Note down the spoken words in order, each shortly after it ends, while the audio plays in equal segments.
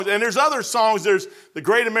And there's other songs. There's the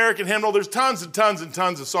Great American Hymnal. There's tons and tons and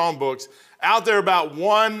tons of songbooks out there about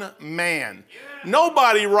one man.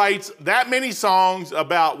 Nobody writes that many songs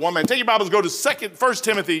about one man. Take your Bibles, go to 1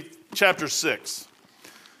 Timothy chapter 6.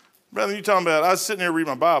 Brother, you talking about, I was sitting here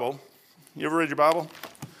reading my Bible. You ever read your Bible?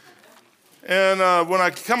 And when I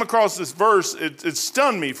come across this verse, it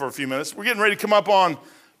stunned me for a few minutes. We're getting ready to come up on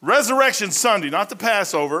Resurrection Sunday, not the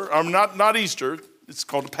Passover, not Easter. It's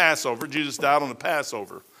called the Passover. Jesus died on the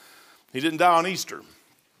Passover. He didn't die on Easter.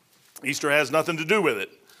 Easter has nothing to do with it.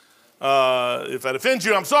 If that offends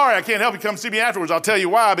you, I'm sorry. I can't help you. Come see me afterwards. I'll tell you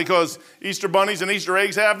why. Because Easter bunnies and Easter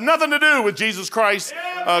eggs have nothing to do with Jesus Christ's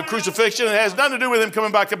crucifixion. It has nothing to do with him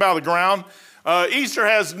coming back up out of the ground. Easter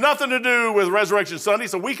has nothing to do with Resurrection Sunday.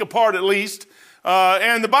 It's a week apart at least.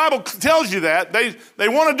 And the Bible tells you that. They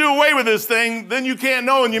want to do away with this thing. Then you can't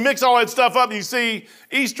know, and you mix all that stuff up and you see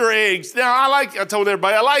Easter eggs. Now, I told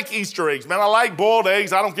everybody, I like Easter eggs, man. I like boiled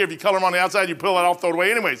eggs. I don't care if you color them on the outside, you peel it off, throw it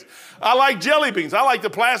away anyways. I like jelly beans. I like the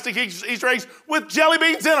plastic Easter eggs with jelly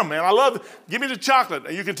beans in them, man. Give me the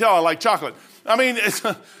chocolate. You can tell I like chocolate. I mean,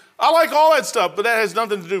 I like all that stuff, but that has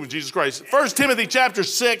nothing to do with Jesus Christ. 1 Timothy chapter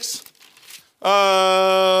 6.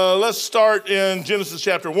 Let's start in Genesis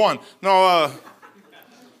chapter 1. No,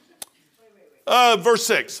 verse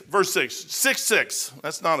 6. 6:6.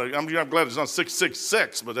 That's not I'm glad it's not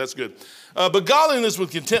 666, but that's good. But godliness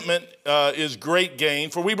with contentment is great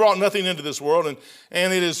gain, for we brought nothing into this world,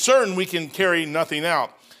 and it is certain we can carry nothing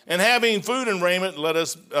out. And having food and raiment, let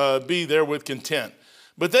us be therewith content.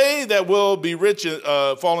 But they that will be rich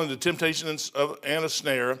fall into temptation and a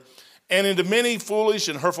snare, and into many foolish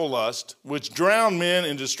and hurtful lusts, which drown men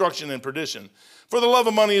in destruction and perdition. For the love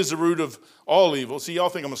of money is the root of all evil. See, y'all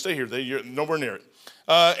think I'm going to stay here. You're nowhere near it.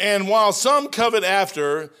 And while some covet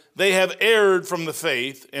after, they have erred from the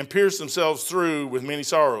faith and pierced themselves through with many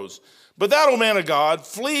sorrows. But thou, O man of God,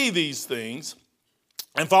 flee these things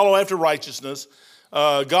and follow after righteousness,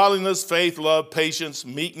 godliness, faith, love, patience,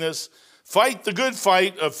 meekness. Fight the good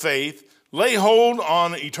fight of faith. Lay hold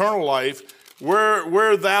on eternal life,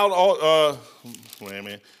 where thou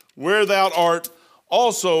art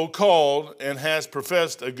also called and hast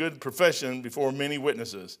professed a good profession before many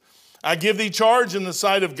witnesses. I give thee charge in the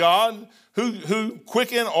sight of God, who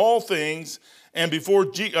quicken all things, and before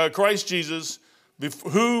Christ Jesus,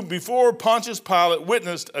 who before Pontius Pilate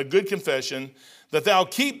witnessed a good confession, that thou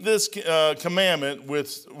keep this commandment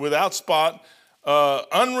without spot,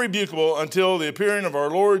 unrebukable, until the appearing of our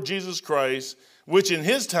Lord Jesus Christ, which in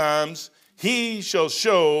his times he shall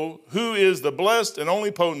show who is the blessed and only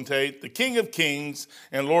potentate, the King of kings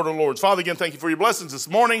and Lord of lords. Father, again, thank you for your blessings this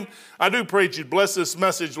morning. I do pray that you'd bless this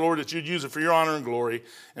message, Lord, that you'd use it for your honor and glory.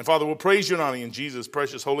 And Father, we'll praise you and honor you in Jesus'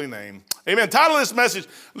 precious holy name. Amen. Title of this message,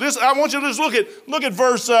 I want you to just look at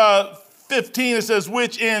verse 15. It says,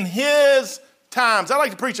 which in his times. I'd like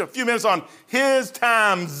to preach a few minutes on his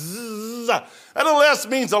times. That little S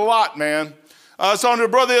means a lot, man. I saw a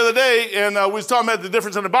brother the other day, and we was talking about the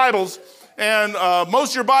difference in the Bibles. And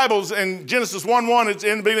most of your Bibles in Genesis 1:1, it's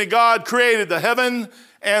in the beginning God created the heaven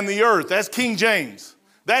and the earth. That's King James.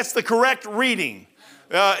 That's the correct reading.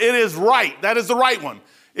 It is right. That is the right one.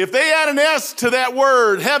 If they add an S to that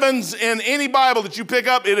word, heavens, in any Bible that you pick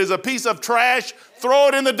up, it is a piece of trash. Throw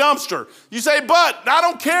it in the dumpster. You say, but. I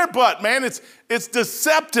don't care, but, man. It's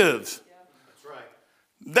deceptive. Yeah,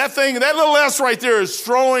 that's right. That little S right there is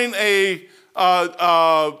throwing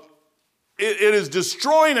it is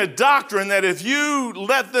destroying a doctrine that if you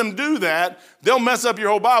let them do that, they'll mess up your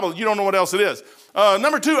whole Bible. You don't know what else it is.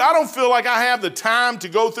 Number two, I don't feel like I have the time to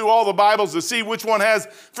go through all the Bibles to see which one has.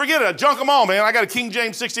 Forget it. Junk them all, man. I got a King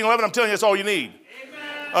James 1611. I'm telling you, that's all you need.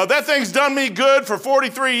 That thing's done me good for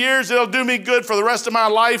 43 years. It'll do me good for the rest of my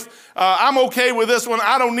life. I'm okay with this one.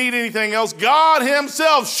 I don't need anything else. God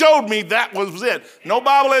himself showed me that was it. No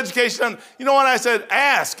Bible education. You know what I said?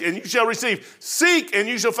 Ask and you shall receive. Seek and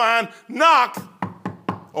you shall find. Knock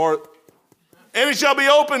and it shall be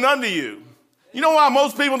opened unto you. You know why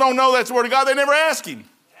most people don't know that's the word of God? They never ask him.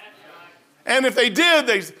 And if they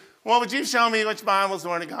did, would you show me which Bible is the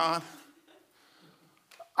word of God?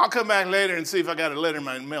 I'll come back later and see if I got a letter in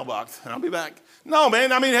my mailbox, and I'll be back. No,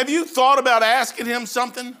 man, I mean, have you thought about asking him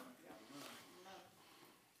something?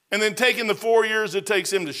 And then taking the 4 years it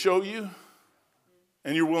takes him to show you,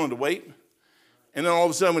 and you're willing to wait? And then all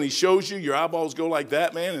of a sudden when he shows you, your eyeballs go like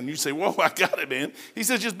that, man, and you say, whoa, I got it, man. He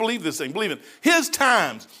says, just believe this thing, believe it. His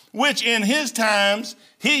times, which in his times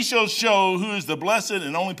he shall show who is the blessed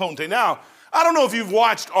and only potentate. Now, I don't know if you've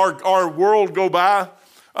watched our world go by.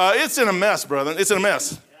 It's in a mess, brother. It's in a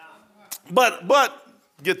mess. But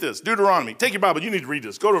get this, Deuteronomy. Take your Bible. You need to read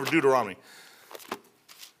this. Go to Deuteronomy.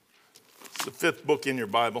 the 5th book in your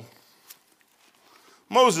Bible.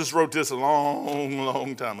 Moses wrote this a long,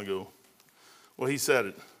 long time ago. Well, he said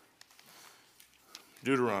it.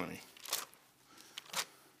 Deuteronomy.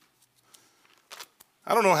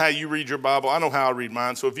 I don't know how you read your Bible. I know how I read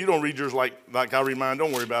mine. So if you don't read yours like I read mine,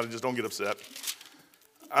 don't worry about it. Just don't get upset.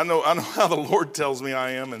 I know how the Lord tells me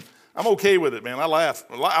I am, and I'm okay with it, man. I laugh.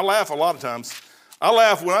 I laugh a lot of times. I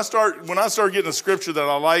laugh when I start getting a scripture that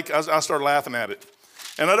I like. I start laughing at it,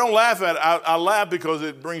 and I don't laugh at it. I laugh because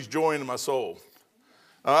it brings joy into my soul.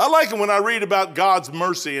 I like it when I read about God's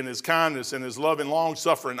mercy and his kindness and his love and long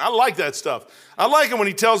suffering. I like that stuff. I like it when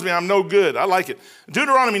he tells me I'm no good. I like it.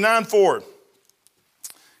 Deuteronomy 9:4.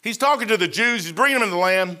 He's talking to the Jews. He's bringing them into the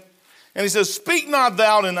land. And he says, speak not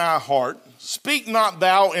thou in thy heart. Speak not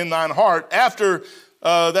thou in thine heart after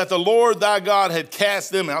that the Lord thy God had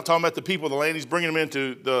cast them out. Talking about the people of the land. He's bringing them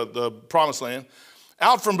into the promised land.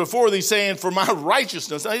 Out from before thee, saying, for my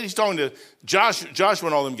righteousness. He's talking to Joshua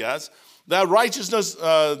and all them guys. That righteousness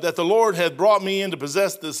that the Lord had brought me in to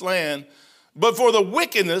possess this land. But for the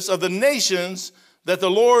wickedness of the nations that the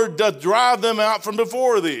Lord doth drive them out from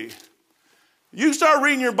before thee. You start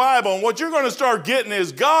reading your Bible, and what you're going to start getting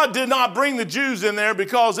is God did not bring the Jews in there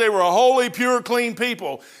because they were a holy, pure, clean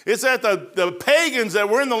people. It's that the pagans that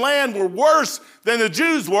were in the land were worse than the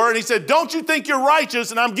Jews were. And he said, don't you think you're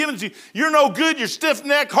righteous, and I'm giving it to you. You're no good. You're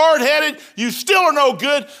stiff-necked, hard-headed. You still are no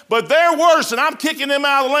good, but they're worse, and I'm kicking them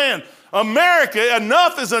out of the land. America,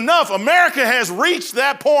 enough is enough. America has reached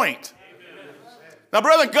that point. Now,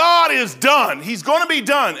 brother, God is done. He's going to be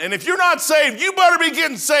done. And if you're not saved, you better be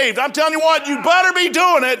getting saved. I'm telling you what, you better be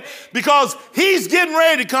doing it because he's getting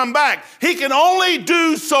ready to come back. He can only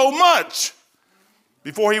do so much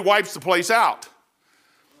before he wipes the place out.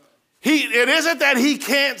 It isn't that he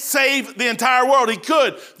can't save the entire world. He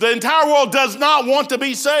could. The entire world does not want to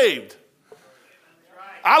be saved.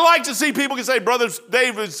 I like to see people get saved. Brother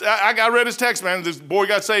Dave, I read his text, man. This boy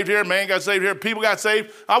got saved here, man got saved here, people got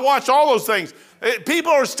saved. I watched all those things.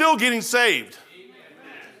 People are still getting saved.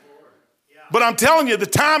 But I'm telling you, the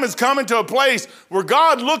time is coming to a place where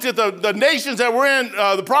God looked at the nations that were in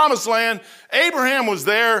the promised land. Abraham was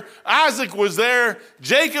there. Isaac was there.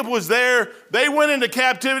 Jacob was there. They went into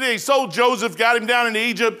captivity. They sold Joseph, got him down into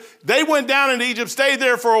Egypt. They went down into Egypt, stayed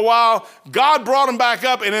there for a while. God brought them back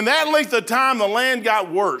up. And in that length of time, the land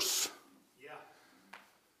got worse.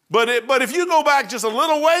 But if you go back just a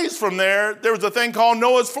little ways from there, there was a thing called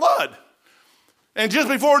Noah's flood. And just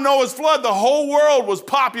before Noah's flood, the whole world was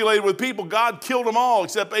populated with people. God killed them all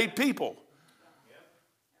except 8 people.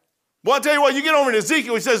 Well, I'll tell you what, you get over to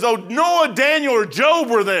Ezekiel, he says, though Noah, Daniel, or Job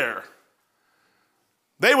were there,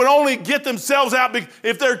 they would only get themselves out.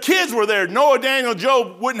 If their kids were there, Noah, Daniel,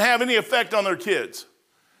 Job wouldn't have any effect on their kids.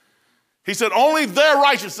 He said only their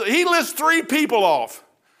righteousness. He lists 3 people off.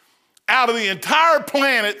 Out of the entire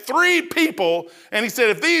planet, 3 people, and he said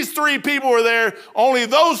if these 3 people were there, only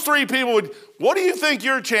those 3 people would. What do you think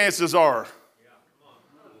your chances are?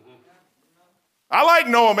 I like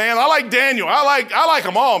Noah, man. I like Daniel. I like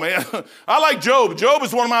them all, man. I like Job. Job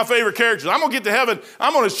is one of my favorite characters. I'm going to get to heaven.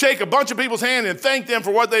 I'm going to shake a bunch of people's hand and thank them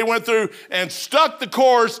for what they went through and stuck the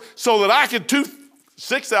course so that I could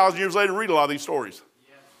 6,000 years later read a lot of these stories.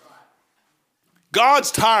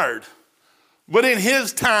 God's tired. But in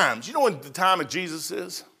his times, you know what the time of Jesus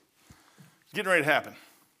is? Getting ready to happen.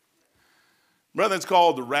 Brother, it's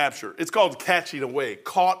called the rapture. It's called catching away,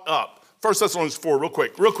 caught up. 1 Thessalonians 4, real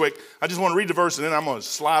quick. I just want to read the verse and then I'm going to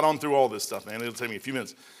slide on through all this stuff, man. It'll take me a few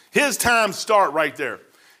minutes. His times start right there.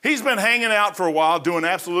 He's been hanging out for a while, doing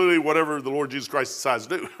absolutely whatever the Lord Jesus Christ decides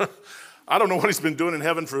to do. I don't know what he's been doing in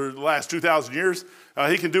heaven for the last 2,000 years.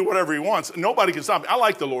 He can do whatever he wants. Nobody can stop him. I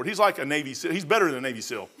like the Lord. He's like a Navy SEAL. He's better than a Navy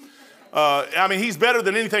SEAL. He's better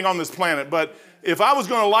than anything on this planet. But if I was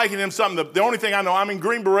going to liken him something, the only thing I know,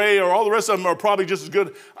 Green Beret or all the rest of them are probably just as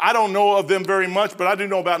good. I don't know of them very much, but I do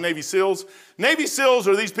know about Navy SEALs. Navy SEALs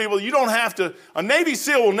are these people, you don't have to, a Navy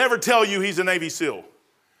SEAL will never tell you he's a Navy SEAL.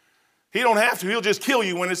 He don't have to. He'll just kill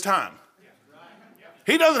you when it's time.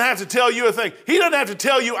 He doesn't have to tell you a thing. He doesn't have to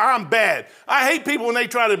tell you I'm bad. I hate people when they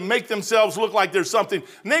try to make themselves look like there's something.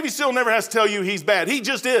 Navy SEAL never has to tell you he's bad. He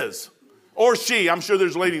just is. Or she. I'm sure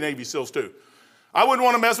there's lady Navy SEALs too. I wouldn't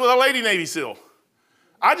want to mess with a lady Navy SEAL.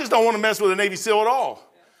 I just don't want to mess with a Navy SEAL at all.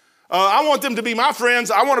 I want them to be my friends.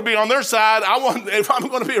 I want to be on their side. If I'm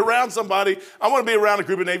going to be around somebody, I want to be around a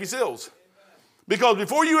group of Navy SEALs. Because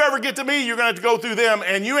before you ever get to me, you're going to have to go through them,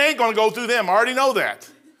 and you ain't going to go through them. I already know that.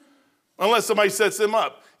 Unless somebody sets them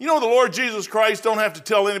up. You know, the Lord Jesus Christ don't have to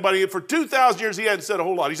tell anybody. For 2,000 years, he hadn't said a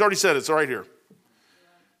whole lot. He's already said it. It's right here.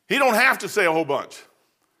 He don't have to say a whole bunch.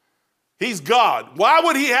 He's God. Why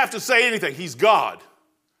would he have to say anything? He's God.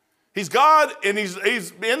 He's God, and he's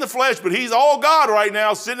in the flesh, but he's all God right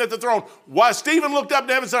now, sitting at the throne. While Stephen looked up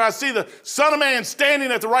to heaven and said, I see the Son of Man standing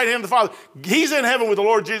at the right hand of the Father. He's in heaven with the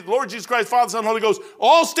Lord Jesus Christ, Father, Son, and Holy Ghost,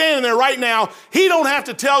 all standing there right now. He don't have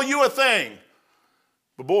to tell you a thing.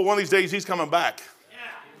 But boy, one of these days, he's coming back.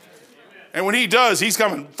 And when he does, he's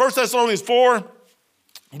coming. 1 Thessalonians 4,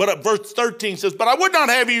 but verse 13 says, but I would not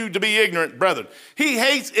have you to be ignorant, brethren. He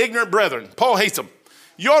hates ignorant brethren. Paul hates them.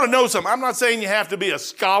 You ought to know something. I'm not saying you have to be a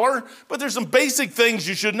scholar, but there's some basic things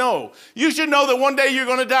you should know. You should know that one day you're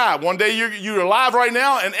going to die. One day you're alive right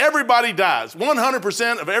now, and everybody dies.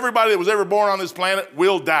 100% of everybody that was ever born on this planet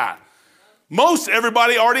will die. Most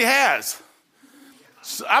everybody already has.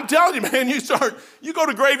 So I'm telling you, man, you go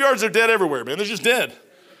to graveyards, they're dead everywhere, man. They're just dead.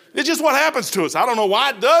 It's just what happens to us. I don't know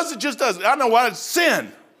why it does. It just does. I don't know why. It's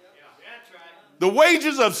sin. The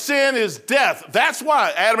wages of sin is death. That's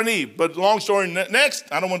why Adam and Eve. But long story next,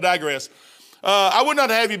 I don't want to digress. I would not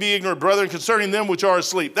have you be ignorant, brethren, concerning them which are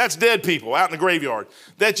asleep. That's dead people out in the graveyard.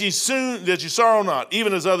 That ye sorrow not,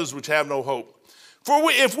 even as others which have no hope.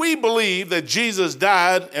 For if we believe that Jesus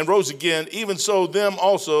died and rose again, even so them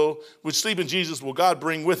also which sleep in Jesus will God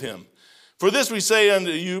bring with him. For this we say unto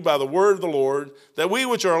you by the word of the Lord, that we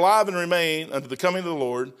which are alive and remain unto the coming of the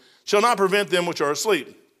Lord shall not prevent them which are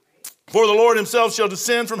asleep. For the Lord himself shall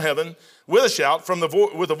descend from heaven with a shout,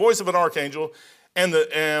 with the voice of an archangel, and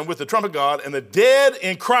with the trumpet of God, and the dead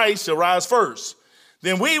in Christ shall rise first.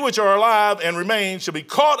 Then we which are alive and remain shall be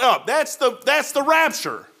caught up. That's the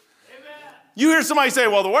rapture. Amen. You hear somebody say,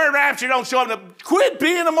 well, the word rapture don't show up. Quit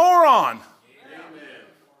being a moron.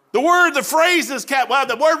 Amen. The phrase is,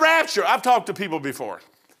 the word rapture, I've talked to people before.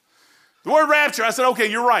 The word rapture, I said,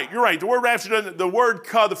 okay, you're right. The word rapture doesn't,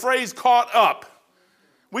 the phrase caught up.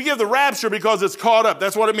 We give the rapture because it's caught up.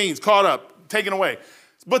 That's what it means, caught up, taken away.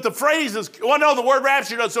 But the phrase is, well, no, the word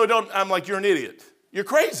rapture doesn't, so I'm like, you're an idiot. You're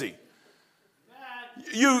crazy.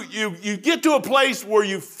 You get to a place where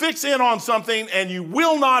you fix in on something and you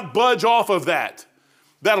will not budge off of that.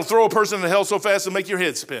 That'll throw a person into hell so fast and make your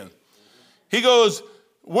head spin. He goes,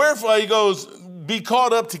 wherefore, he goes, be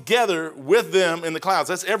caught up together with them in the clouds.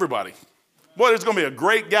 That's everybody. Boy, there's going to be a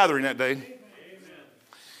great gathering that day. Amen.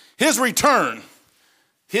 His return.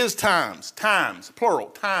 His times,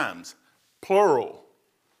 plural.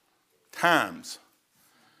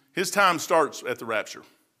 His time starts at the rapture.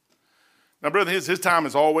 Now, brother, his time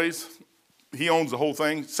is always. He owns the whole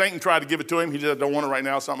thing. Satan tried to give it to him. He said, don't want it right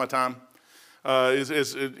now. It's not my time.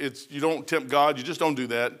 You don't tempt God. You just don't do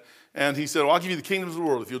that. And he said, well, I'll give you the kingdoms of the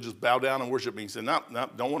world if you'll just bow down and worship me. He said, no,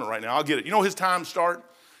 don't want it right now. I'll get it. You know his time start?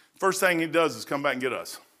 First thing he does is come back and get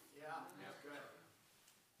us.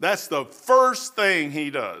 That's the first thing he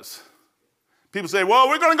does. People say, well,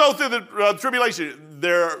 we're going to go through the tribulation.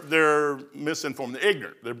 They're misinformed. They're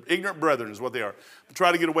ignorant. They're ignorant brethren is what they are. I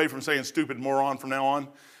try to get away from saying stupid moron from now on.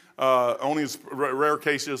 Only in rare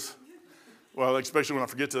cases. Well, especially when I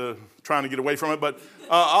forget trying to get away from it. But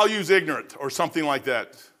I'll use ignorant or something like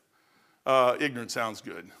that. Ignorant sounds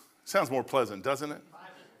good. Sounds more pleasant, doesn't it?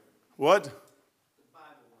 What?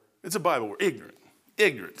 It's a Bible word. Ignorant.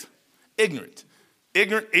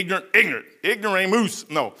 Ignoramus.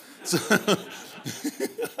 No.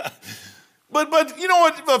 But you know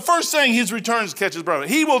what? The first thing his returns catches brother.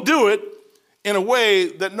 He will do it in a way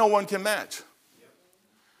that no one can match.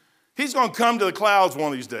 He's going to come to the clouds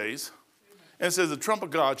one of these days and it says the trumpet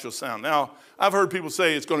of God shall sound. Now, I've heard people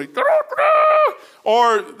say it's going to,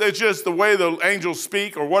 or it's just the way the angels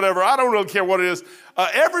speak or whatever. I don't really care what it is.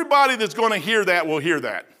 Everybody that's going to hear that will hear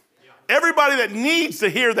that. Everybody that needs to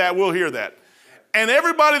hear that will hear that. And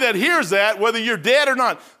everybody that hears that, whether you're dead or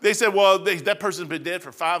not, they said, well, that person's been dead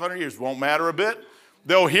for 500 years. Won't matter a bit.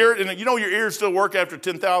 They'll hear it. And you know your ears still work after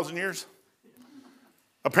 10,000 years?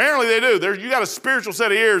 Apparently they do. You got a spiritual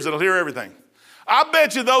set of ears that'll hear everything. I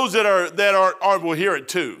bet you those that are will hear it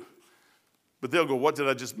too. But they'll go, what did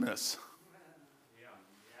I just miss?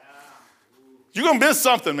 You're going to miss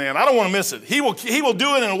something, man. I don't want to miss it. He will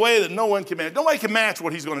do it in a way that no one can match. Nobody can match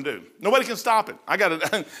what he's going to do. Nobody can stop it. He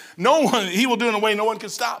will do it in a way no one can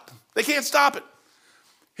stop. They can't stop it.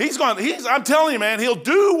 I'm telling you, man, he'll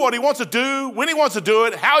do what he wants to do, when he wants to do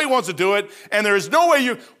it, how he wants to do it, and there is no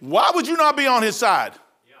way why would you not be on his side?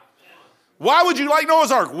 Why would you, like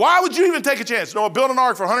Noah's Ark, why would you even take a chance? Noah built an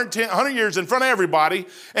ark for 100 years in front of everybody,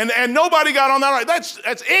 and nobody got on that ark.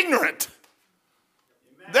 That's ignorant.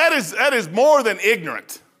 That is more than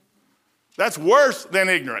ignorant. That's worse than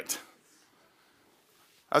ignorant.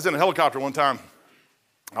 I was in a helicopter one time.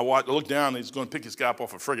 I looked down, and he's going to pick this guy up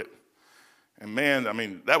off a frigate. And man, I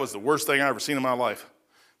mean, that was the worst thing I ever seen in my life.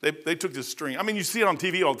 They took this string. I mean, you see it on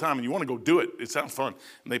TV all the time, and you want to go do it. It sounds fun.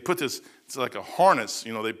 And they put this, it's like a harness,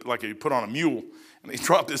 like you put on a mule, and they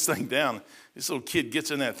drop this thing down. This little kid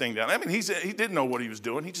gets in that thing down. I mean, he didn't know what he was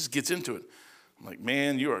doing. He just gets into it. I'm like,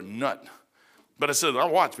 man, you're a nut. But I said, I'll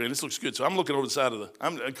watch, man. This looks good. So I'm looking over the side of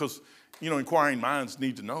because, inquiring minds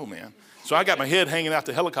need to know, man. So I got my head hanging out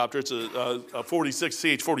the helicopter. It's a 46,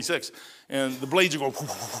 CH-46. And the blades are going,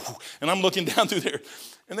 and I'm looking down through there.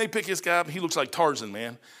 And they pick this guy up. He looks like Tarzan,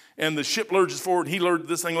 man. And the ship lurches forward.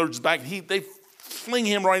 This thing lurches back. And they fling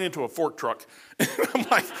him right into a fork truck. And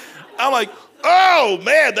I'm like, oh,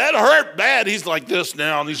 man, that hurt bad. He's like this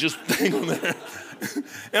now, and he's just dangling there.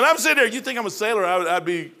 And I'm sitting there. You think I'm a sailor, I'd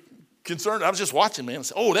be concerned. I was just watching, man. I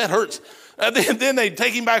said, oh, that hurts. And then they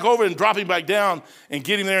take him back over and drop him back down and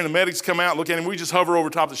get him there, and the medics come out and look at him. We just hover over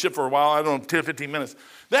top the ship for a while. I don't know, 10, 15 minutes.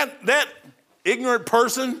 That ignorant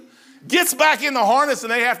person gets back in the harness,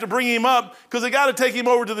 and they have to bring him up because they got to take him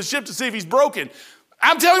over to the ship to see if he's broken.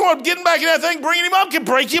 I'm telling you what, getting back in that thing, bringing him up can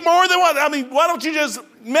break you more than what. I mean, why don't you just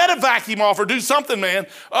medevac him off or do something, man?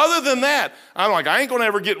 Other than that, I'm like, I ain't going to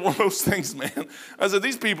ever get one of those things, man. I said,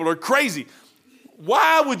 these people are crazy.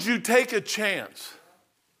 Why would you take a chance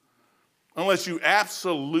unless you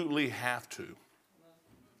absolutely have to?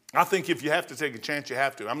 I think if you have to take a chance, you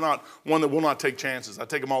have to. I'm not one that will not take chances. I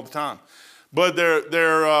take them all the time. But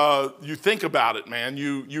you think about it, man.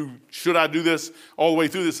 You should I do this all the way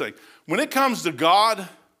through this thing? When it comes to God,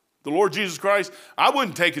 the Lord Jesus Christ, I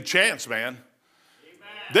wouldn't take a chance, man.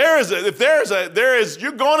 You're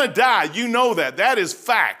going to die. You know that. That is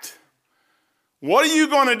fact. What are you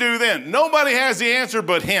going to do then? Nobody has the answer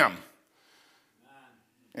but him.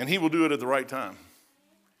 And he will do it at the right time.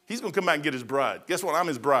 He's going to come back and get his bride. Guess what? I'm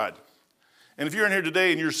his bride. And if you're in here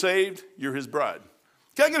today and you're saved, you're his bride.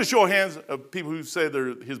 Can I get a show of hands of people who say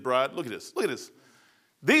they're his bride? Look at this. Look at this.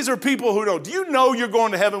 These are people who know. Do you know you're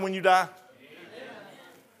going to heaven when you die?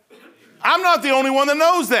 I'm not the only one that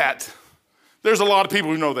knows that. There's a lot of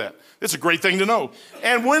people who know that. It's a great thing to know.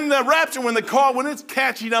 And when the rapture, when it's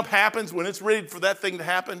catching up happens, when it's ready for that thing to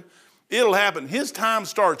happen, it'll happen. His time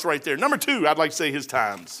starts right there. Number two, I'd like to say his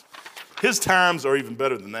times. His times are even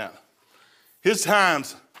better than that. His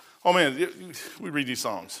times, oh man, we read these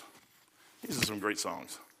songs. These are some great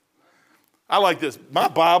songs. I like this. My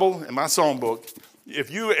Bible and my songbook,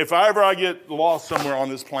 if I get lost somewhere on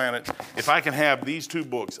this planet, if I can have these two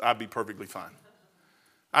books, I'd be perfectly fine.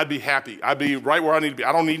 I'd be happy. I'd be right where I need to be.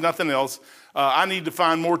 I don't need nothing else. I need to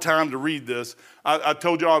find more time to read this. I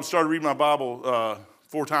told y'all I started reading my Bible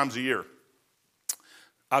 4 times a year.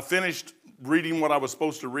 I finished reading what I was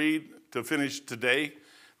supposed to read to finish today.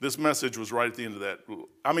 This message was right at the end of that.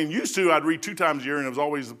 I mean, used to, I'd read 2 times a year, and it was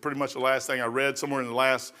always pretty much the last thing I read, somewhere in the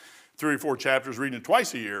last 3 or 4 chapters, reading it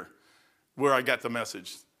twice a year, where I got the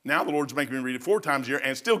message. Now the Lord's making me read it 4 times a year,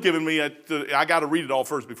 and still giving me, I got to read it all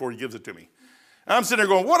first before he gives it to me. And I'm sitting there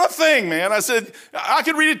going, what a thing, man. I said, I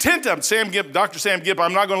could read it 10 times. Dr. Sam Gipp,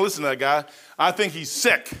 I'm not going to listen to that guy. I think he's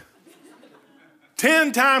sick.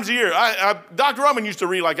 10 times a year. Dr. Rummon used to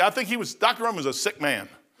read like, Dr. Rummon was a sick man.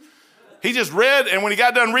 He just read, and when he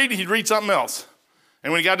got done reading, he'd read something else.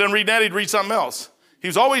 And when he got done reading that, he'd read something else. He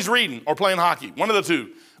was always reading or playing hockey, one of the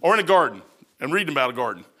two, or in a garden and reading about a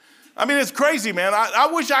garden. I mean, it's crazy, man. I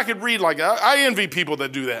wish I could read like that. I envy people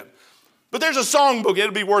that do that. But there's a songbook.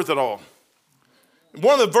 It'll be worth it all.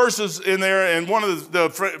 One of the verses in there, and one of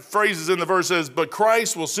the phrases in the verse says, but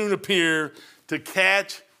Christ will soon appear to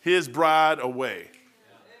catch his bride away.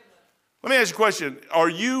 Let me ask you a question. Are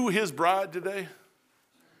you his bride today?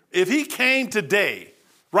 If he came today,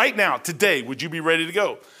 right now, today, would you be ready to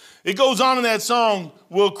go? It goes on in that song,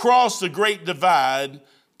 we'll cross the great divide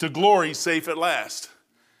to glory safe at last.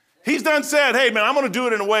 He's done said, hey, man, I'm going to do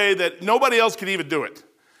it in a way that nobody else can even do it.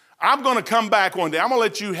 I'm going to come back one day. I'm going to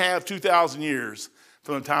let you have 2,000 years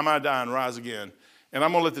from the time I die and rise again. And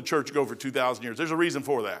I'm going to let the church go for 2,000 years. There's a reason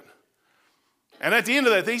for that. And at the end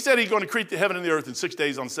of that, he said he's going to create the heaven and the earth in 6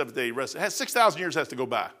 days. On the 7th day, he rested. 6,000 years has to go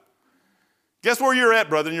by. Guess where you're at,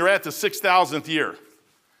 brother? You're at the 6,000th year.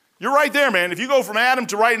 You're right there, man. If you go from Adam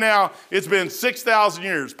to right now, it's been 6,000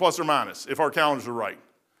 years, plus or minus, if our calendars are right.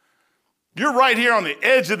 You're right here on the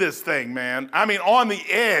edge of this thing, man. I mean, on the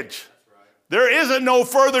edge. There isn't no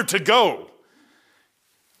further to go.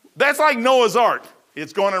 That's like Noah's Ark.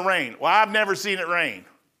 It's going to rain. Well, I've never seen it rain.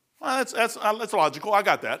 Well, that's logical. I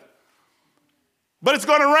got that. But it's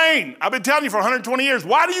going to rain. I've been telling you for 120 years.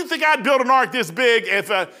 Why do you think I'd build an ark this big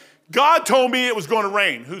if God told me it was going to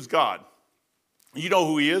rain? Who's God? You know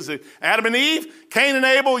who he is. Adam and Eve, Cain and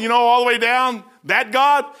Abel, all the way down. That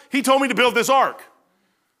God, he told me to build this ark.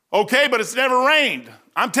 Okay, but it's never rained.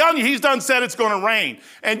 I'm telling you, he's done said it's going to rain.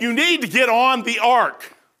 And you need to get on the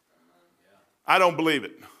ark. I don't believe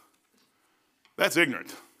it. That's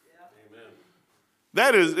ignorant.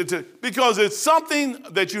 That is, because it's something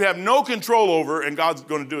that you have no control over, and God's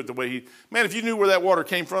going to do it the way he, man, if you knew where that water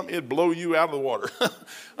came from, it'd blow you out of the water.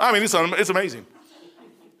 I mean, it's amazing.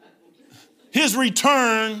 His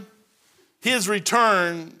return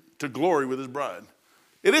to glory with his bride.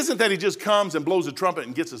 It isn't that he just comes and blows a trumpet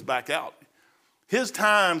and gets us back out. His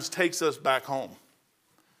times takes us back home.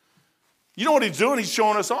 You know what he's doing? He's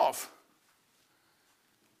showing us off.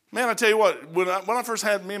 Man, I tell you what, when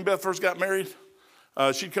me and Beth first got married,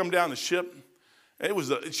 she'd come down the ship.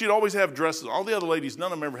 She'd always have dresses. All the other ladies,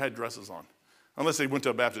 none of them ever had dresses on, unless they went to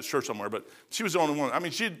a Baptist church somewhere. But she was the only one. I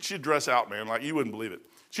mean, she'd dress out, man, like you wouldn't believe it.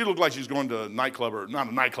 She looked like she was going to a nightclub, or not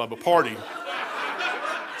a nightclub, a party.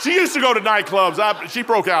 She used to go to nightclubs. She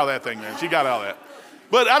broke out of that thing, man. She got out of that.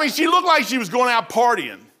 But, I mean, she looked like she was going out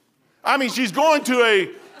partying. I mean, she's going to a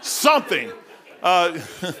something.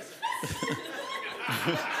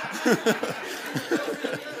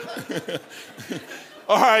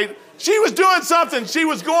 All right. She was doing something. She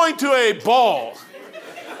was going to a ball.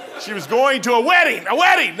 She was going to a wedding. A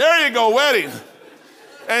wedding. There you go, wedding.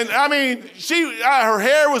 And, I mean, her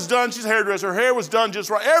hair was done. She's a hairdresser. Her hair was done just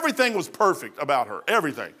right. Everything was perfect about her.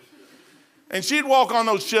 Everything. And she'd walk on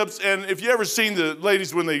those ships, and if you ever seen the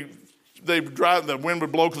ladies when they drive, the wind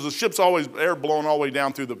would blow, because the ship's always air blowing all the way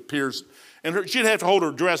down through the piers. And she'd have to hold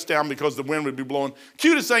her dress down because the wind would be blowing.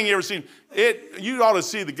 Cutest thing you ever seen. You ought to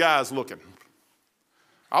see the guys looking.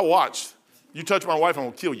 I watched. You touch my wife, I'm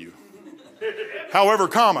going to kill you. However,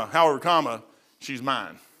 she's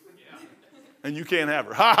mine. And you can't have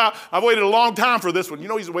her. I've waited a long time for this one. You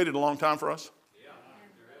know he's waited a long time for us?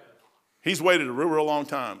 He's waited a real, real long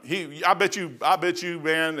time. I bet you,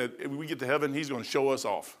 man, that if we get to heaven, he's going to show us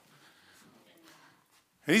off.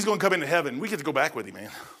 And he's going to come into heaven. We get to go back with him,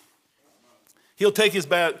 man. He'll take his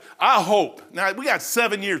bad. I hope. Now, we got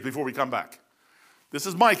 7 years before we come back. This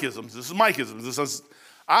is Mike-isms.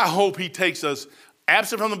 I hope he takes us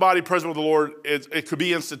absent from the body, present with the Lord. It could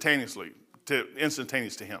be instantaneous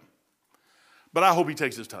to him. But I hope he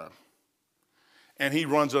takes his time. And he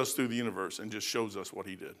runs us through the universe and just shows us what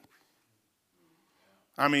he did.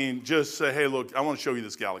 I mean, just say, hey, look, I want to show you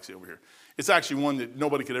this galaxy over here. It's actually one that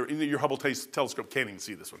nobody could ever, your Hubble telescope can't even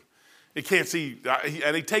see this one. It can't see,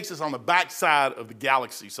 and he takes us on the backside of the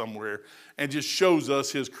galaxy somewhere and just shows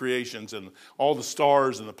us his creations and all the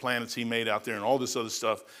stars and the planets he made out there and all this other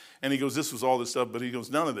stuff. And he goes, this was all this stuff, but he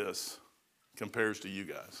goes, none of this compares to you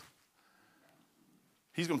guys.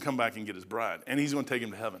 He's going to come back and get his bride, and he's going to take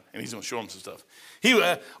him to heaven, and he's going to show him some stuff. He's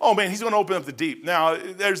going to open up the deep. Now,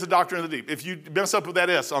 there's the doctrine of the deep. If you mess up with that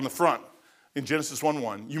S on the front in Genesis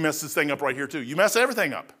 1:1, you mess this thing up right here too. You mess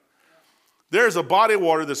everything up. There's a body of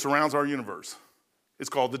water that surrounds our universe. It's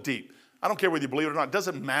called the deep. I don't care whether you believe it or not. It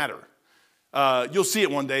doesn't matter. You'll see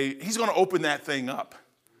it one day. He's going to open that thing up,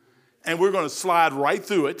 and we're going to slide right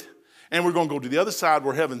through it, and we're going to go to the other side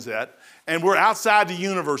where heaven's at, and we're outside the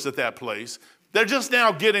universe at that place. They're just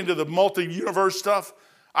now getting to the multi-universe stuff.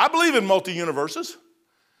 I believe in multi-universes.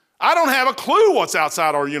 I don't have a clue what's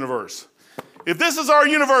outside our universe. If this is our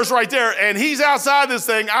universe right there and he's outside this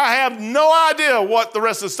thing, I have no idea what the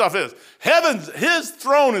rest of the stuff is. His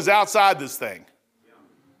throne is outside this thing.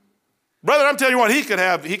 Brother, I'm telling you what, he could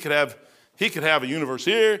have a universe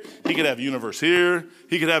here. He could have a universe here.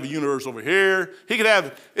 He could have a universe over here. He could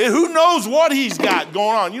have, who knows what he's got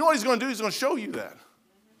going on. You know what he's going to do? He's going to show you that.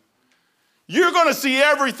 You're going to see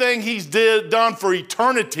everything he's done for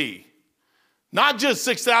eternity. Not just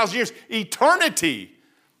 6,000 years, eternity.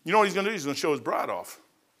 You know what he's going to do? He's going to show his bride off.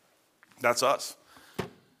 That's us.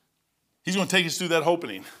 He's going to take us through that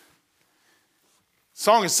opening.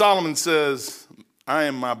 Song of Solomon says, I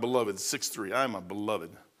am my beloved, 6:3. I am my beloved,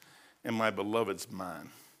 and my beloved's mine.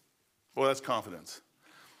 Boy, that's confidence.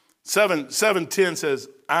 7:10 says,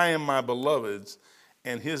 I am my beloved's,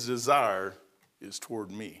 and his desire is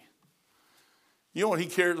toward me. You know what he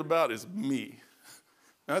cares about is me.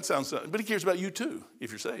 Now that sounds, but he cares about you too,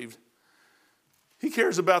 if you're saved. He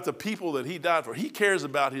cares about the people that he died for. He cares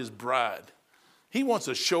about his bride. He wants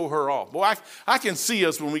to show her off. Boy, I can see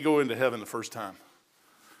us when we go into heaven the first time.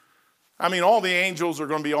 I mean, all the angels are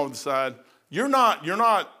going to be on the side. You're not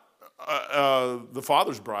the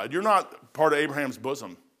Father's bride. You're not part of Abraham's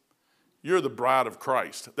bosom. You're the bride of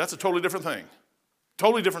Christ. That's a totally different thing.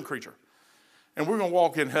 Totally different creature. And we're going to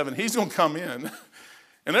walk in heaven. He's going to come in.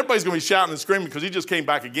 And everybody's going to be shouting and screaming because he just came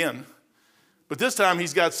back again. But this time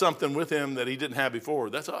he's got something with him that he didn't have before.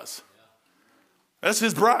 That's us. That's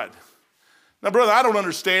his bride. Now, brother, I don't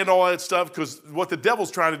understand all that stuff because what the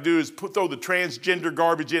devil's trying to do is throw the transgender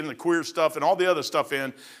garbage in, the queer stuff, and all the other stuff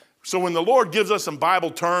in So when the Lord gives us some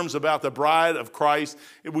Bible terms about the bride of Christ,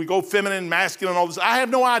 if we go feminine, masculine, all this, I have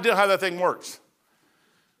no idea how that thing works.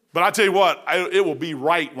 But I tell you what, it will be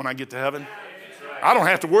right when I get to heaven. I don't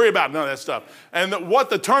have to worry about none of that stuff. And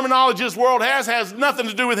what the terminology this world has nothing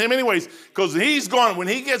to do with him anyways, because when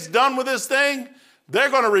he gets done with this thing,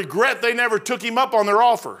 they're going to regret they never took him up on their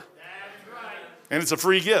offer. That's right. And it's a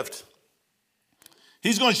free gift.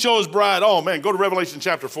 He's going to show his bride. Oh, man, go to Revelation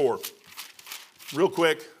chapter 4. Real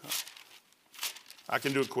quick. I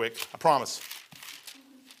can do it quick. I promise.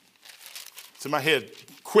 It's in my head.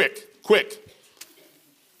 Quick.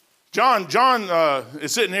 John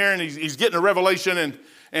is sitting here, and he's getting a revelation,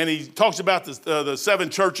 and he talks about the 7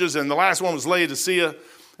 churches, and the last one was Laodicea.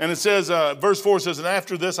 And it says, verse 4 says, and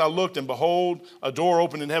after this I looked, and behold, a door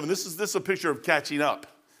opened in heaven. This is a picture of catching up.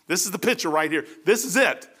 This is the picture right here. This is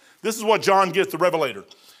it. This is what John gets, the revelator.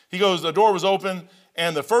 He goes, the door was open,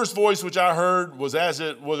 and the first voice which I heard was as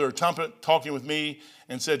it was a trumpet talking with me,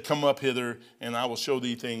 and said, come up hither, and I will show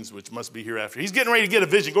thee things which must be hereafter. He's getting ready to get a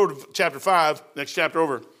vision. Go to chapter 5, next chapter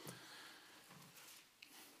over.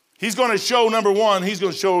 He's going to show, number 1, he's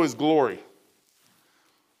going to show his glory.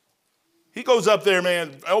 He goes up there,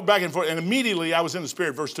 man, back and forth, and immediately I was in the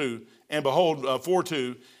Spirit, verse 2, and behold,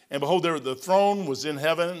 4:2, and behold, the throne was in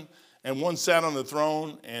heaven, and one sat on the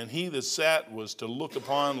throne, and he that sat was to look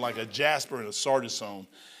upon like a jasper and a sardis-stone.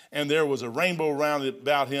 And there was a rainbow round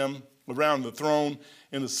about him, around the throne,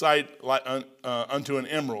 in the sight like unto an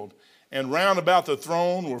emerald. And round about the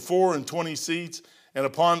throne were 24 seats, and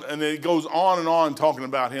it goes on and on talking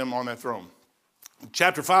about him on that throne.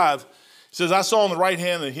 Chapter 5 says, I saw in the right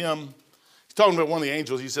hand of him, he's talking about one of the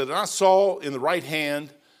angels, he said, and I saw in the right hand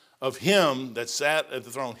of him that sat at the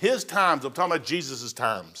throne, his times, I'm talking about Jesus'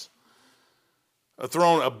 times, a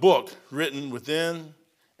throne, a book written within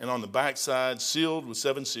and on the backside, sealed with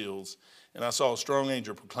 7 seals. And I saw a strong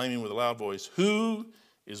angel proclaiming with a loud voice, who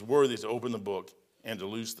is worthy to open the book and to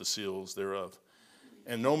loose the seals thereof?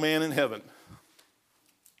 And no man in heaven,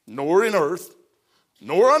 nor in earth,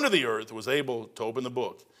 nor under the earth was able to open the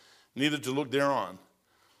book, neither to look thereon.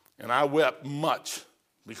 And I wept much,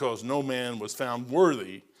 because no man was found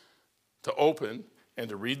worthy to open and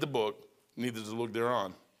to read the book, neither to look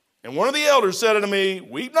thereon. And one of the elders said unto me,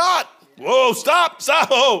 weep not. Whoa, stop.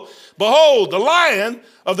 Oh, behold, the Lion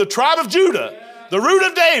of the tribe of Judah, the root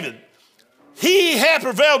of David, he hath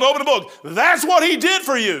prevailed to open the book. That's what he did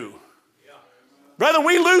for you. Brother,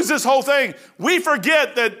 we lose this whole thing. We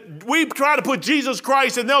forget that we try to put Jesus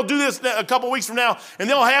Christ, and they'll do this a couple weeks from now, and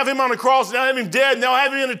they'll have him on the cross, and they'll have him dead, and they'll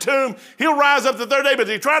have him in a tomb. He'll rise up the 3rd day, but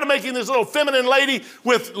they try to make him this little feminine lady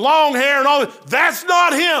with long hair and all that. That's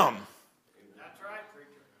not him.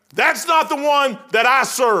 That's not the one that I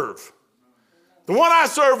serve. The one I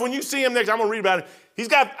serve, when you see him next, I'm going to read about it. He's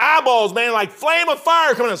got eyeballs, man, like flame of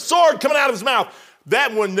fire coming out, a sword coming out of his mouth.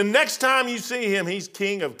 That one, the next time you see him, he's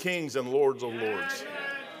King of kings and Lords of lords.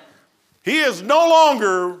 He is no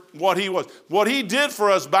longer what he was. What he did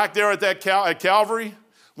for us back there at Calvary,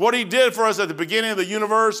 what he did for us at the beginning of the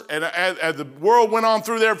universe, and as the world went on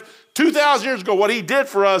through there 2,000 years ago, what he did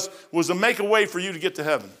for us was to make a way for you to get to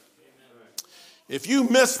heaven. If you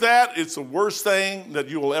miss that, it's the worst thing that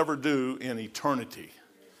you will ever do in eternity.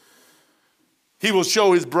 He will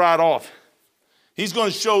show his bride off. He's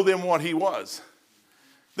going to show them what he was.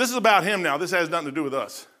 This is about him now. This has nothing to do with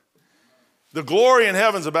us. The glory in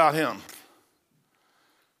heaven's about him.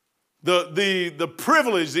 The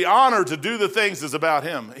privilege, the honor to do the things is about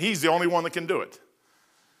him. He's the only one that can do it.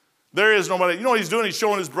 There is nobody. You know what he's doing? He's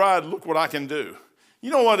showing his bride, look what I can do. You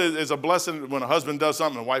know what is a blessing when a husband does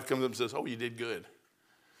something and a wife comes up and says, oh, you did good.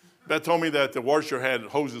 Beth told me that the washer had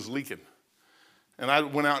hoses leaking. And I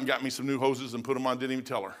went out and got me some new hoses and put them on, didn't even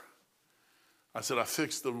tell her. I said, I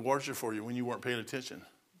fixed the washer for you when you weren't paying attention.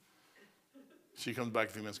 She comes back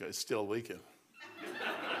a few minutes ago, it's still leaking.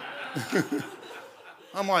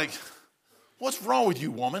 I'm like, what's wrong with you,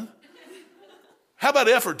 woman? How about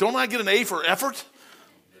effort? Don't I get an A for effort?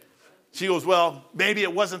 She goes, well, maybe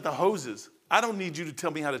it wasn't the hoses. I don't need you to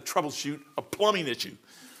tell me how to troubleshoot a plumbing issue.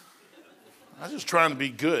 I'm just trying to be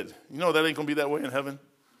good. You know that ain't going to be that way in heaven.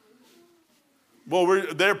 Well,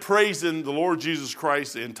 they're praising the Lord Jesus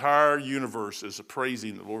Christ. The entire universe is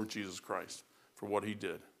praising the Lord Jesus Christ for what he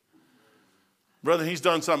did. Brother, he's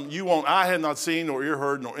done something I had not seen nor ear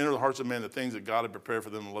heard nor entered the hearts of men the things that God had prepared for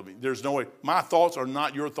them to love me. There's no way. My thoughts are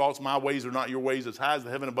not your thoughts. My ways are not your ways. As high as the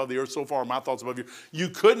heaven above the earth, so far my thoughts above you. You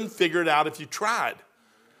couldn't figure it out if you tried.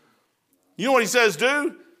 You know what he says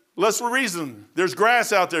do? Let's reason. There's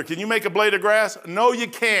grass out there. Can you make a blade of grass? No, you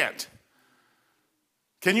can't.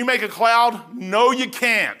 Can you make a cloud? No, you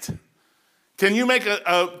can't. Can you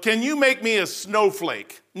make me a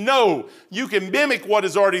snowflake? No, you can mimic what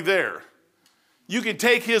is already there. You can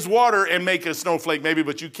take his water and make a snowflake maybe,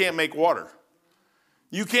 but you can't make water.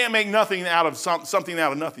 You can't make nothing out of something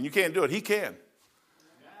out of nothing. You can't do it. He can.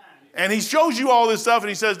 And he shows you all this stuff and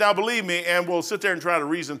he says, now believe me, and we'll sit there and try to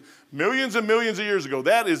reason millions and millions of years ago.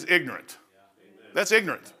 That is ignorant. That's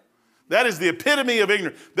ignorant. That is the epitome of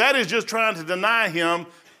ignorance. That is just trying to deny him,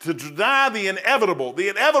 to deny the inevitable. The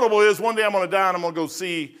inevitable is one day I'm going to die and I'm going to go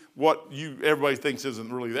see what everybody thinks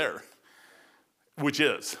isn't really there, which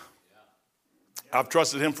is. I've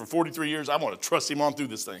trusted him for 43 years. I want to trust him on through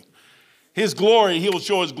this thing. His glory, he will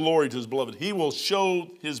show his glory to his beloved. He will show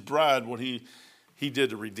his bride what he did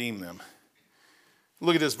to redeem them.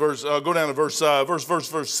 Look at this verse. Go down to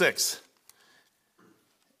verse 6.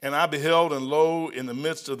 And I beheld, and lo, in the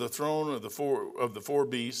midst of the throne of the four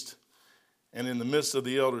beasts, and in the midst of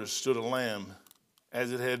the elders stood a lamb,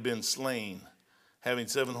 as it had been slain, having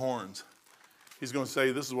 7 horns. He's going to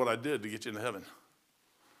say, this is what I did to get you into heaven.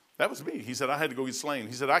 That was me. He said, I had to go get slain.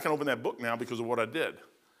 He said, I can open that book now because of what I did.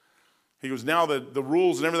 He goes, now that the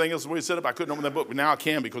rules and everything else, the way it's set up, I couldn't open that book, but now I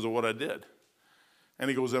can because of what I did. And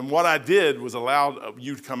he goes, and what I did was allowed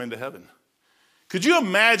you to come into heaven. Could you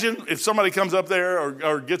imagine if somebody comes up there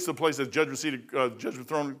or gets to the place of judgment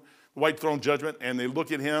throne, white throne judgment, and they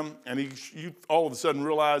look at him, and you all of a sudden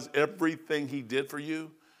realize everything he did for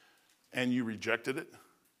you, and you rejected it?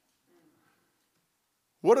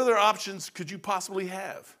 What other options could you possibly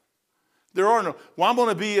have? There are no, well, I'm going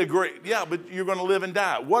to be yeah, but you're going to live and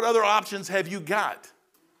die. What other options have you got?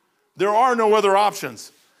 There are no other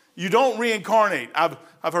options. You don't reincarnate. I've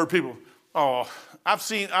heard people, I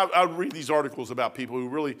read these articles about people who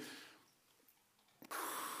really,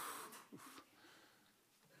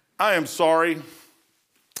 I am sorry.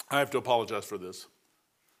 I have to apologize for this,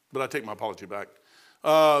 but I take my apology back.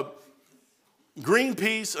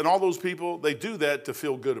 Greenpeace and all those people, they do that to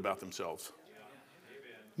feel good about themselves.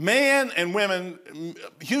 Man and women,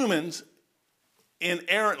 humans,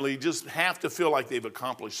 inherently just have to feel like they've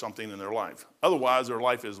accomplished something in their life. Otherwise, their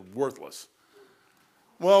life is worthless.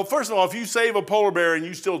 Well, first of all, if you save a polar bear and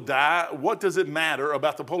you still die, what does it matter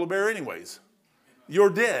about the polar bear anyways? You're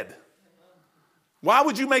dead. Why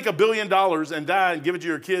would you make $1 billion and die and give it to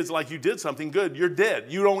your kids like you did something good? You're dead.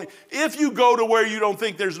 If you go to where you don't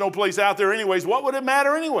think there's no place out there anyways, what would it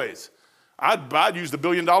matter anyways? I'd use the $1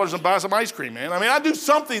 billion and buy some ice cream, man. I mean, I'd do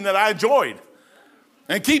something that I enjoyed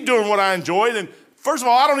and keep doing what I enjoyed. And first of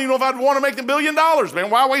all, I don't even know if I'd want to make the $1 billion, man.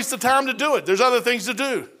 Why waste the time to do it? There's other things to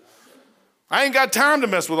do. I ain't got time to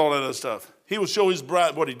mess with all that other stuff. He will show his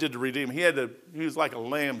bride what he did to redeem. He was like a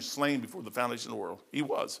lamb slain before the foundation of the world. He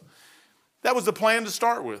was. That was the plan to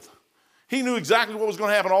start with. He knew exactly what was going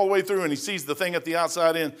to happen all the way through, and he sees the thing at the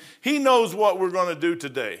outside in. He knows what we're going to do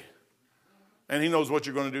today, and he knows what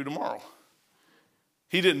you're going to do tomorrow.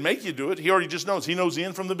 He didn't make you do it. He already just knows. He knows the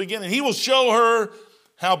end from the beginning. He will show her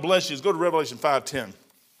how blessed she is. Go to Revelation 5:10.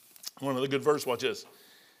 One of the good verse. Watch this.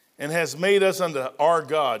 And has made us unto our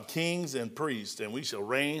God kings and priests, and we shall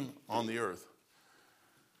reign on the earth.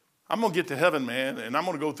 I'm going to get to heaven, man, and I'm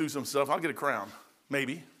going to go through some stuff. I'll get a crown.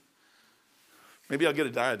 Maybe. Maybe I'll get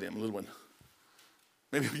a diadem, a little one.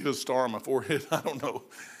 Maybe I'll get a star on my forehead. I don't know.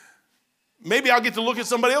 Maybe I'll get to look at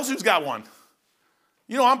somebody else who's got one.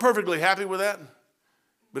 You know, I'm perfectly happy with that.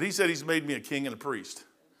 But he said he's made me a king and a priest.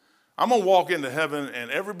 I'm going to walk into heaven,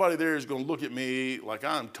 and everybody there is going to look at me like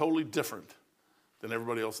I'm totally different than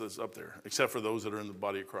everybody else that's up there, except for those that are in the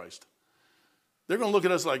body of Christ. They're going to look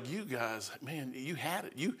at us like, you guys, man, you had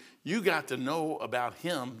it. You got to know about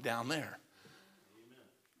him down there.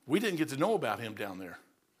 We didn't get to know about him down there.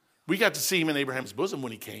 We got to see him in Abraham's bosom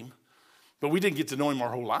when he came, but we didn't get to know him our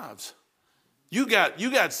whole lives. You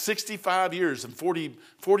got 65 years and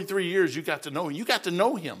 43 years you got to know him. You got to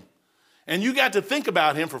know him. And you got to think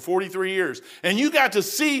about him for 43 years. And you got to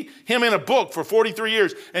see him in a book for 43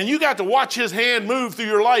 years. And you got to watch his hand move through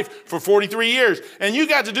your life for 43 years. And you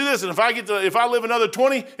got to do this. And if I live another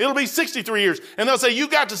 20, it'll be 63 years. And they'll say, you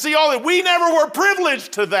got to see all that. We never were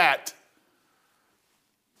privileged to that.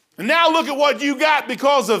 And now look at what you got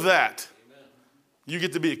because of that. Amen. You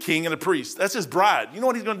get to be a king and a priest. That's his bride. You know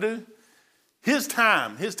what he's going to do? His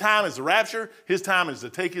time is the rapture. His time is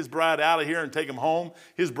to take his bride out of here and take him home.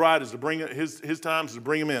 His bride is to bring his time is to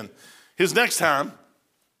bring him in. His next time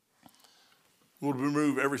will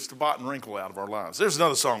remove every spot and wrinkle out of our lives. There's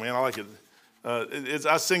another song, man. I like it.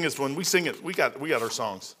 I sing this when we sing it. We got our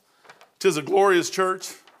songs. 'Tis a glorious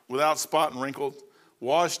church without spot and wrinkle,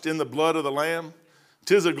 washed in the blood of the Lamb.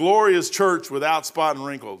 'Tis a glorious church without spot and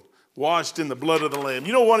wrinkle, washed in the blood of the Lamb.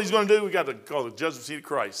 You know what he's going to do? We got to call it the judgment seat of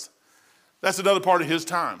Christ. That's another part of his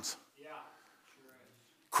times. Yeah.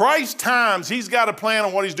 Christ's times, he's got a plan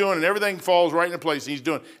on what he's doing, and everything falls right into place. He's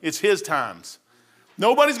doing it's his times.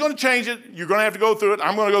 Nobody's going to change it. You're going to have to go through it.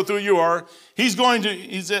 I'm going to go through it. You are. He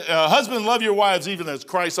said, husband, love your wives even as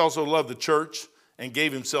Christ also loved the church and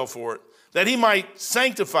gave himself for it, that he might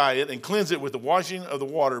sanctify it and cleanse it with the washing of the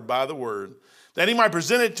water by the word, that he might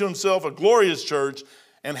present it to himself a glorious church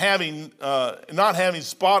and not having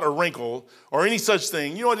spot or wrinkle or any such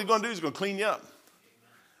thing. You know what he's going to do? He's going to clean you up.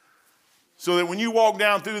 So that when you walk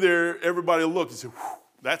down through there, everybody will look and say,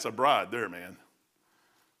 that's a bride there, man.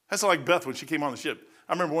 That's like Beth when she came on the ship.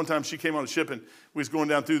 I remember one time she came on the ship and we was going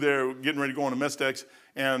down through there, getting ready to go on the mess decks,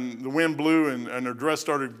 and the wind blew and her dress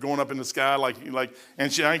started going up in the sky and I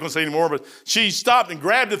ain't gonna say anymore, but she stopped and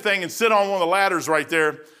grabbed the thing and sit on one of the ladders right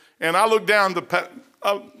there. And I looked down,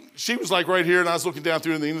 she was like right here, and I was looking down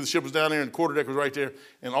through, and the end of the ship was down there, and the quarterdeck was right there,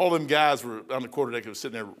 and all them guys were on the quarterdeck and was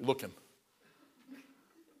sitting there looking.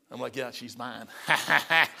 I'm like, yeah, she's mine.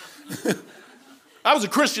 I was a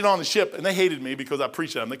Christian on the ship, and they hated me because I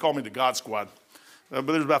preached at them. They called me the God Squad. But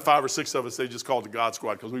there's about 5 or 6 of us they just called the God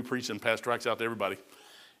Squad because we preached and passed tracts out to everybody.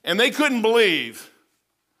 And they couldn't believe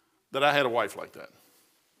that I had a wife like that.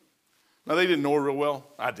 Now, they didn't know her real well.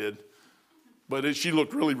 I did. But she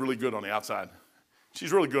looked really, really good on the outside.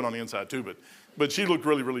 She's really good on the inside, too, but she looked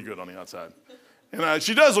really, really good on the outside. And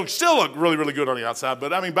she does still look really, really good on the outside.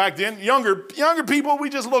 But, I mean, back then, younger people, we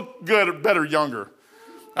just look good, better younger.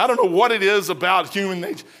 I don't know what it is about human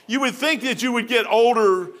nature. You would think that you would get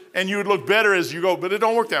older and you would look better as you go, but it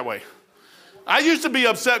don't work that way. I used to be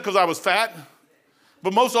upset because I was fat,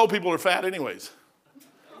 but most old people are fat anyways.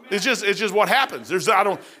 It's just what happens.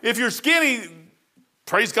 If you're skinny,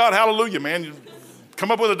 praise God, hallelujah, man. You come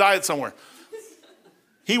up with a diet somewhere.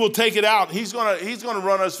 He will take it out. He's gonna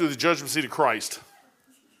run us through the judgment seat of Christ.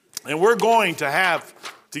 And we're going to have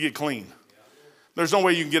to get clean. There's no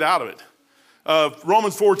way you can get out of it.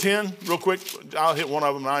 Romans 4:10, real quick. I'll hit one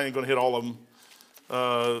of them, and I ain't going to hit all of them.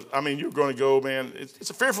 You're going to go, man.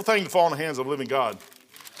 It's a fearful thing to fall in the hands of a living God.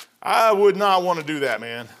 I would not want to do that,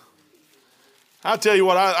 man. I'll tell you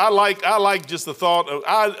what, I like just the thought of,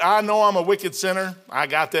 I know I'm a wicked sinner. I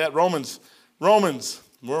got that. Romans, where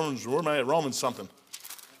am I at? Romans something.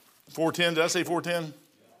 4:10, did I say 4:10?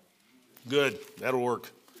 Good, that'll work.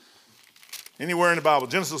 Anywhere in the Bible,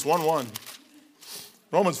 Genesis 1:1.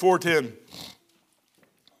 Romans 4:10.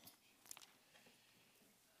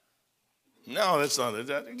 No, that's not it.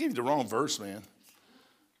 I gave you the wrong verse, man.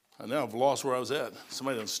 I now have lost where I was at.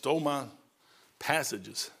 Somebody done stole my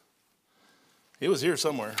passages. It was here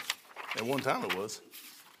somewhere. At one time it was.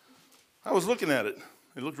 I was looking at it.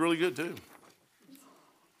 It looked really good too.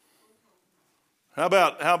 How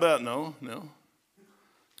about no.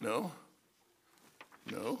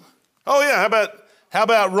 Oh yeah, how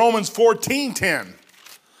about Romans 14:10?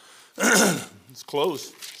 It's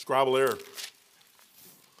close. Scribal error.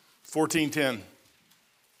 14:10.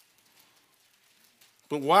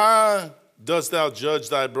 But why dost thou judge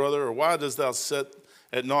thy brother, or why dost thou set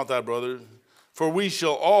at naught thy brother? For we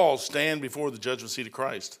shall all stand before the judgment seat of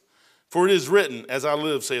Christ. For it is written, as I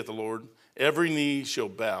live, saith the Lord, every knee shall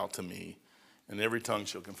bow to me, and every tongue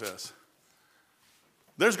shall confess.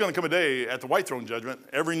 There's going to come a day at the white throne judgment,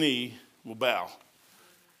 every knee will bow.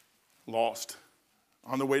 Lost.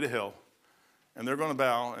 On their way to hell. And they're going to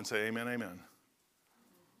bow and say, amen, amen.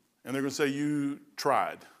 And they're going to say, you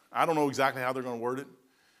tried. I don't know exactly how they're going to word it.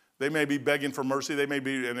 They may be begging for mercy. And it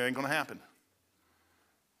ain't going to happen.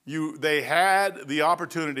 They had the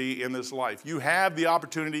opportunity in this life. You have the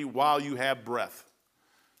opportunity while you have breath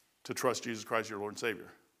to trust Jesus Christ, your Lord and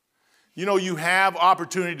Savior. You know, you have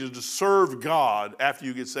opportunity to serve God after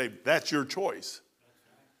you get saved. That's your choice.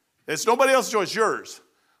 It's nobody else's choice, yours.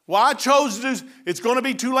 Well, I chose to do, it's going to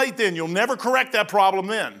be too late then. You'll never correct that problem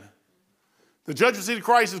then. The judgment seat of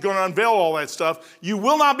Christ is going to unveil all that stuff. You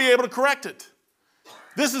will not be able to correct it.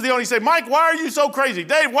 This is the only say, Mike, why are you so crazy?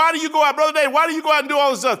 Dave, why do you go out? Brother Dave, why do you go out and do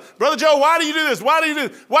all this stuff? Brother Joe, why do you do this? Why do you do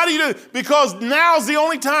this? Why do you do this? Because now's the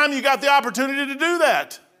only time you got the opportunity to do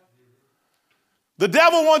that. The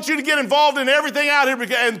devil wants you to get involved in everything out here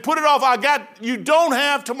and put it off. You don't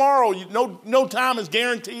have tomorrow. No time is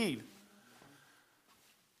guaranteed.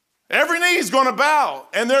 Every knee is going to bow,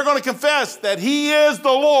 and they're going to confess that he is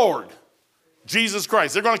the Lord, Jesus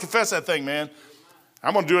Christ. They're going to confess that thing, man.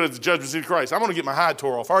 I'm going to do it at the judgment seat of Christ. I'm going to get my hide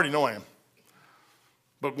tore off. I already know I am.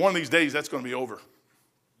 But one of these days, that's going to be over.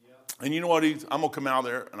 Yep. And you know what? I'm going to come out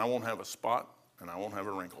there, and I won't have a spot, and I won't have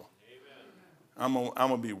a wrinkle. Amen. I'm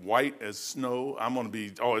going to be white as snow.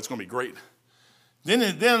 It's going to be great. Then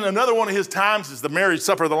another one of his times is the marriage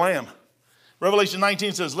supper of the Lamb. Revelation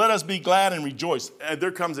 19 says, let us be glad and rejoice. And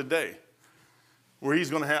there comes a day where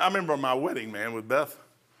he's going to have, I remember my wedding, man, with Beth.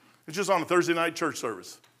 It's just on a Thursday night church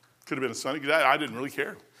service. Could have been a Sunday. I didn't really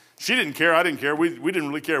care. She didn't care. I didn't care. We didn't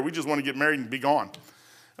really care. We just wanted to get married and be gone.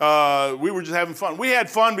 We were just having fun. We had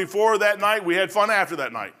fun before that night. We had fun after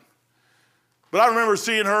that night. But I remember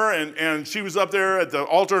seeing her, and she was up there at the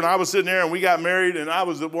altar, and I was sitting there, and we got married, and I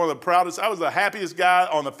was one of the proudest. I was the happiest guy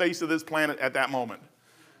on the face of this planet at that moment.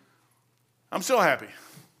 I'm still happy.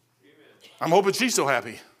 I'm hoping she's so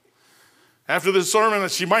happy. After this sermon,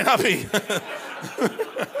 she might not be.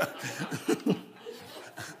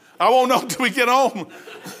 I won't know until we get home.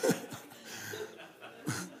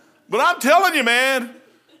 But I'm telling you, man,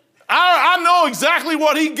 I know exactly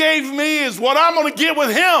what he gave me is what I'm going to get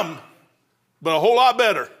with him, but a whole lot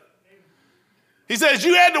better. He says,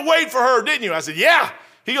 you had to wait for her, didn't you? I said, yeah.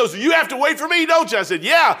 He goes, you have to wait for me, don't you? I said,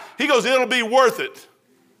 yeah. He goes, it'll be worth it.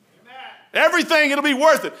 Amen. Everything, it'll be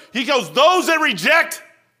worth it. He goes, those that reject,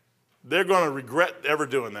 they're going to regret ever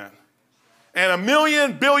doing that. And a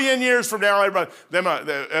million, billion years from now, everybody,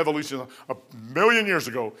 the evolution, a million years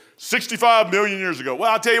ago, 65 million years ago.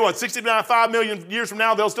 Well, I'll tell you what, 65 million years from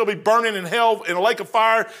now, they'll still be burning in hell in a lake of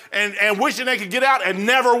fire and wishing they could get out and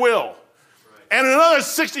never will. Right. And another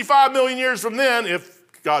 65 million years from then, if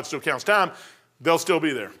God still counts time, they'll still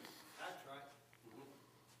be there. That's right.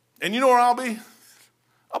 And you know where I'll be?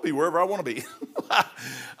 I'll be wherever I want to be.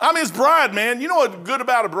 I'm his bride, man. You know what's good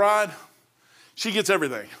about a bride? She gets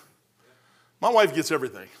everything. My wife gets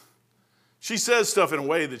everything. She says stuff in a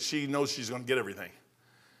way that she knows she's going to get everything.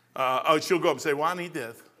 She'll go up and say, well, I need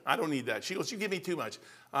this. I don't need that. She goes, you give me too much.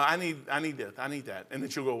 I need this. I need that. And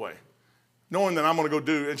then she'll go away. Knowing that I'm going to go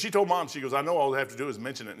do, and she told Mom, she goes, I know all I have to do is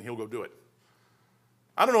mention it and he'll go do it.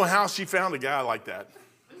 I don't know how she found a guy like that.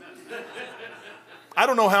 I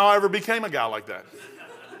don't know how I ever became a guy like that.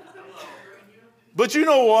 But you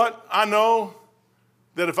know what? I know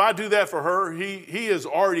that if I do that for her, he has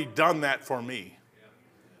already done that for me.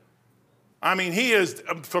 I mean, he is,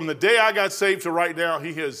 from the day I got saved to right now,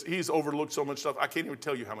 he's overlooked so much stuff. I can't even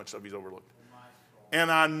tell you how much stuff he's overlooked.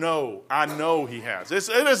 And I know he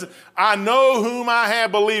has. I know whom I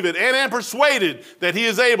have believed and am persuaded that he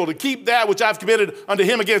is able to keep that which I've committed unto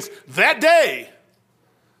him against that day.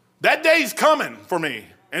 That day's coming for me,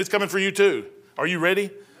 and it's coming for you too. Are you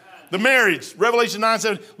ready? The marriage, Revelation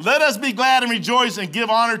 9:7. Let us be glad and rejoice and give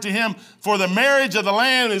honor to him, for the marriage of the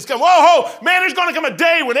Lamb is come. Whoa, man, there's going to come a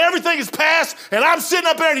day when everything is past, and I'm sitting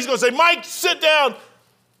up there, and he's going to say, Mike, sit down.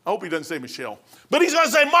 I hope he doesn't say Michelle. But he's going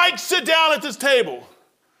to say, Mike, sit down at this table.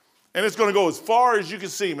 And it's going to go as far as you can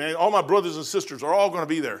see, man. All my brothers and sisters are all going to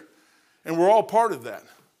be there. And we're all part of that.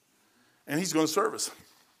 And he's going to serve us.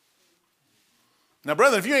 Now,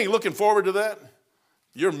 brother, if you ain't looking forward to that,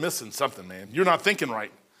 you're missing something, man. You're not thinking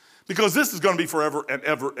right. Because this is going to be forever and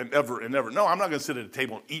ever and ever and ever. No, I'm not going to sit at a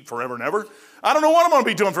table and eat forever and ever. I don't know what I'm going to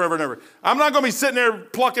be doing forever and ever. I'm not going to be sitting there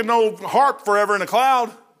plucking no harp forever in a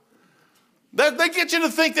cloud. They get you to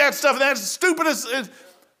think that stuff, and that's stupid.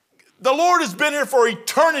 The Lord has been here for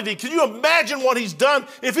eternity. Can you imagine what he's done?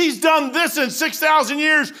 If he's done this in 6,000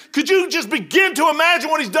 years, could you just begin to imagine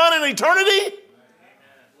what he's done in eternity?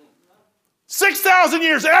 6,000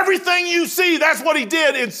 years. Everything you see, that's what he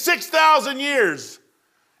did in 6,000 years.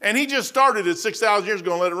 And he just started it 6,000 years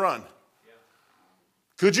ago and let it run.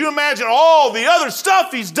 Could you imagine all the other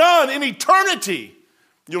stuff he's done in eternity?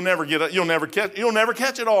 You'll never get it. You'll never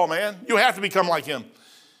catch it all, man. You have to become like him.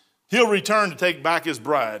 He'll return to take back his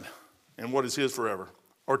bride and what is his forever.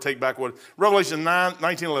 Or take back what, Revelation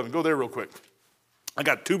 19:11. Go there real quick. I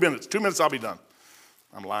got 2 minutes. 2 minutes, I'll be done.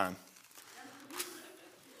 I'm lying.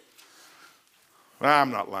 I'm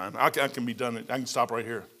not lying. I can be done. I can stop right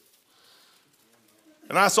here.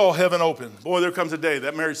 And I saw heaven open. Boy, there comes a day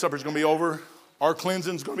that marriage supper is going to be over. Our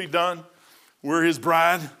cleansing's going to be done. We're his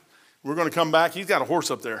bride. We're going to come back. He's got a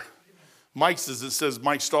horse up there. Mike's, it says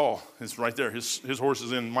Mike's stall. It's right there. His horse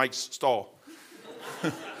is in Mike's stall.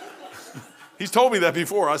 He's told me that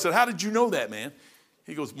before. I said, how did you know that, man?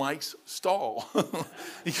 He goes, Mike's stall.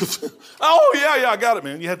 He goes, oh, yeah, I got it,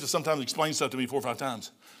 man. You have to sometimes explain stuff to me 4 or 5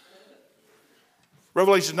 times.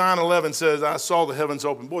 Revelation 9:11 says, I saw the heavens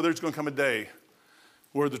open. Boy, there's going to come a day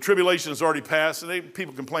where the tribulation has already passed. And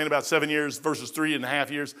people complain about 7 years versus 3.5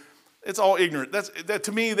 years. It's all ignorant.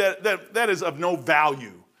 To me, that is of no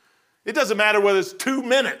value. It doesn't matter whether it's 2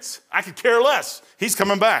 minutes. I could care less. He's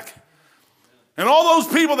coming back. And all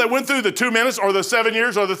those people that went through the 2 minutes or the 7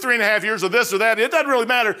 years or the 3.5 years or this or that, it doesn't really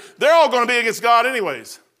matter. They're all going to be against God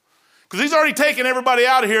anyways. Because he's already taken everybody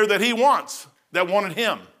out of here that he wants, that wanted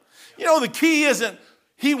him. You know, the key isn't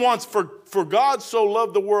he wants, for God so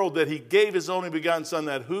loved the world that he gave his only begotten son,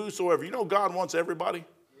 that whosoever, you know God wants everybody.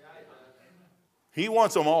 He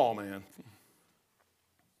wants them all, man.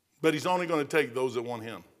 But he's only going to take those that want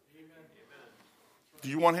him. Do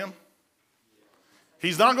you want him?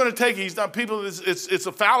 He's not going to take it. He's not, people, it's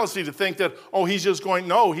a fallacy to think that, oh, he's just going,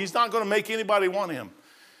 no, he's not going to make anybody want him.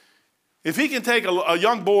 If he can take a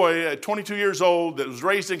young boy at 22 years old that was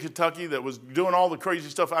raised in Kentucky, that was doing all the crazy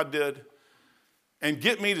stuff I did, and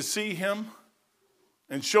get me to see him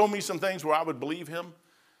and show me some things where I would believe him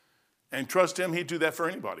and trust him, he'd do that for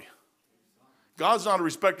anybody. God's not a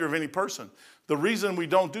respecter of any person. The reason we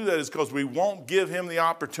don't do that is because we won't give him the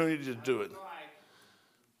opportunity to do it.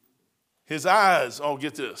 His eyes, oh,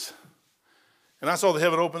 get this. And I saw the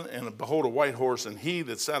heaven open, and behold, a white horse, and he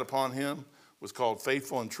that sat upon him was called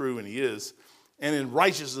Faithful and True, and he is. And in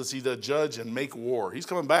righteousness he doth judge and make war. He's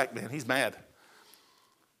coming back, man. He's mad.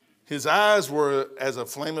 His eyes were as a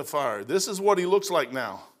flame of fire. This is what he looks like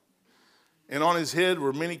now. And on his head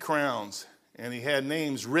were many crowns, and he had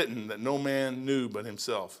names written that no man knew but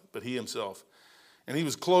he himself. And he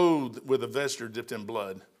was clothed with a vesture dipped in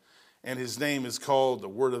blood, and his name is called the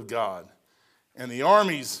Word of God. And the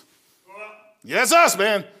armies, yes, us,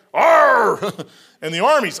 man. Arr! And the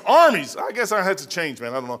armies, I guess I had to change,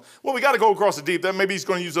 man. I don't know. Well, we got to go across the deep. That maybe he's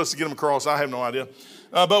going to use us to get him across. I have no idea.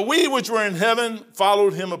 But we which were in heaven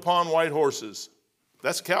followed him upon white horses.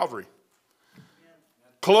 That's Calvary.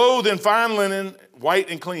 Clothed in fine linen, white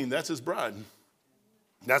and clean. That's his bride.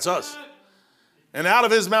 That's us. And out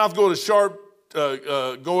of his mouth goeth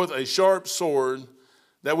a sharp sword,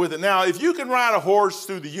 that with it. Now, if you can ride a horse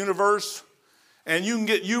through the universe, and you can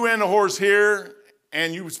get you and the horse here,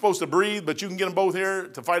 and you were supposed to breathe, but you can get them both here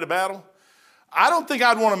to fight a battle, I don't think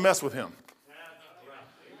I'd want to mess with him.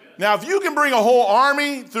 Now, if you can bring a whole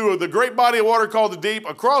army through the great body of water called the deep,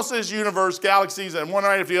 across this universe, galaxies, and one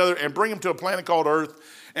right after the other, and bring them to a planet called Earth,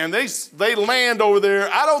 and they land over there,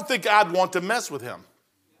 I don't think I'd want to mess with him.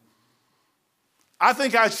 I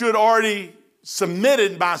think I should already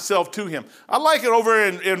submitted myself to him. I like it over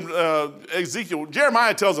in Ezekiel.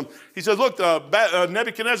 Jeremiah tells him, he says, look,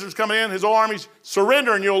 Nebuchadnezzar's coming in, his whole army's,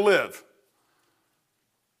 surrender and you'll live.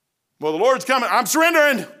 Well, the Lord's coming. I'm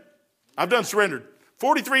surrendering. I've done surrendered.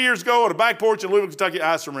 43 years ago at a back porch in Louisville, Kentucky,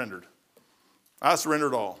 I surrendered. I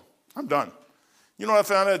surrendered all. I'm done. You know what I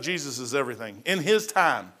found out? Jesus is everything. In his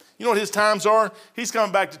time. You know what his times are? He's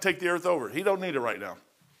coming back to take the earth over. He don't need it right now.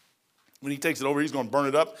 When he takes it over, he's going to burn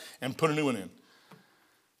it up and put a new one in.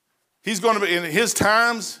 He's going to be, in his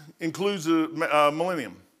times includes the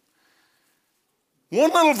millennium.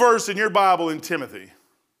 One little verse in your Bible in Timothy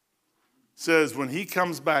says when he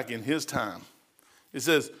comes back in his time, it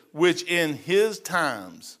says, which in his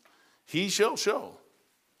times he shall show.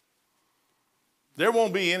 There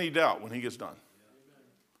won't be any doubt when he gets done.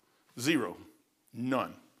 Zero.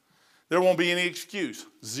 None. There won't be any excuse.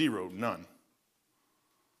 Zero. None.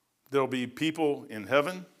 There'll be people in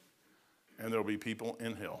heaven and there'll be people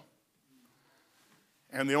in hell.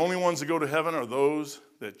 And the only ones that go to heaven are those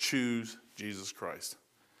that choose Jesus Christ.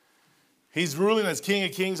 He's ruling as King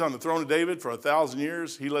of Kings on the throne of David for 1,000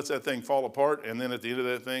 years. He lets that thing fall apart, and then at the end of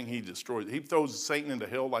that thing, he destroys it. He throws Satan into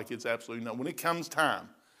hell like it's absolutely nothing. When it comes time,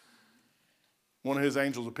 one of his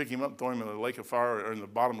angels will pick him up and throw him in the lake of fire or in the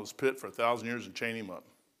bottomless pit for 1,000 years and chain him up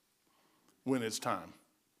when it's time.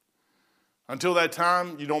 Until that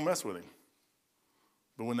time, you don't mess with him.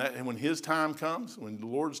 But when his time comes, when the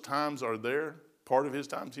Lord's times are there, part of his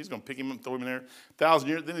times, he's going to pick him up and throw him in there 1,000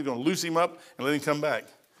 years. Then he's going to loose him up and let him come back.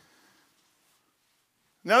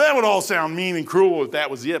 Now, that would all sound mean and cruel if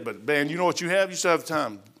that was it. But, man, you know what you have? You still have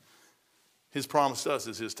time. His promise to us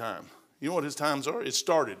is his time. You know what his times are? It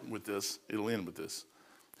started with this. It'll end with this.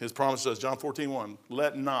 His promise to us, John 14:1,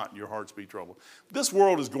 let not your hearts be troubled. This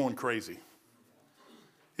world is going crazy.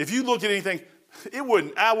 If you look at anything, it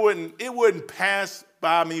wouldn't pass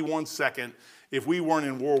by me 1 second if we weren't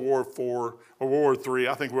in World War IV or World War III.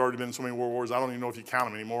 I think we've already been in so many world wars, I don't even know if you count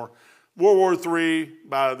them anymore. World War III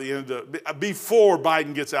by the end of before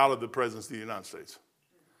Biden gets out of the presidency of the United States.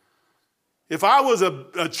 If I was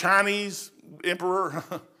a Chinese emperor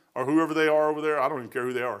or whoever they are over there, I don't even care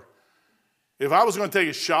who they are. If I was going to take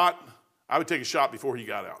a shot, I would take a shot before he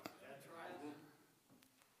got out.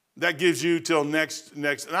 That gives you till next, and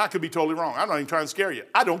I could be totally wrong. I'm not even trying to scare you.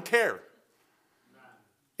 I don't care.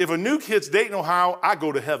 If a nuke hits Dayton, Ohio, I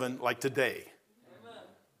go to heaven like today. Amen.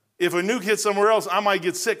 If a nuke hits somewhere else, I might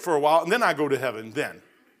get sick for a while, and then I go to heaven then.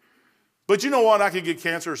 But you know what? I could get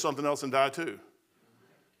cancer or something else and die too.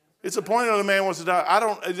 It's a point that a man wants to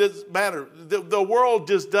die. It doesn't matter. The world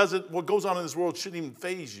just doesn't, what goes on in this world shouldn't even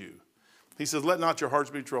faze you. He says, let not your hearts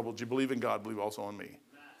be troubled. You believe in God, believe also in me.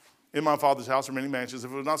 In my Father's house are many mansions.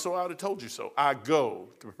 If it was not so, I would have told you so. I go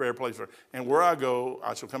to prepare a place for, and where I go,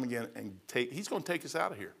 I shall come again and he's going to take us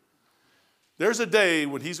out of here. There's a day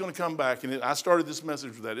when he's going to come back, and I started this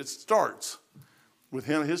message with that. It starts With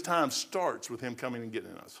him, his time starts with him coming and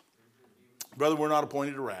getting us. Brother, we're not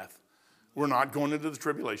appointed to wrath. We're not going into the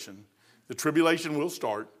tribulation. The tribulation will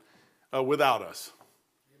start without us.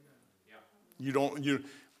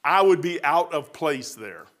 I would be out of place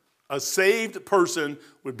there. A saved person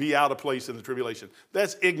would be out of place in the tribulation.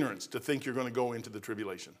 That's ignorance to think you're going to go into the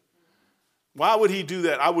tribulation. Why would he do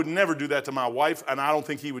that? I would never do that to my wife, and I don't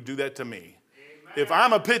think he would do that to me. Amen. If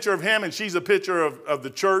I'm a picture of him and she's a picture of the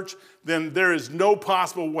church, then there is no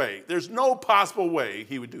possible way. There's no possible way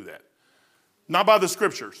he would do that. Not by the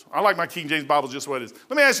scriptures. I like my King James Bible just what it is.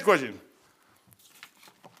 Let me ask you a question.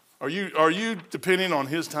 Are you depending on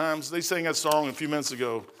his times? They sang that song a few minutes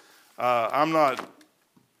ago. I'm not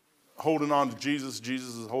holding on to Jesus.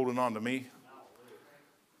 Jesus is holding on to me.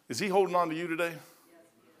 Is he holding on to you today?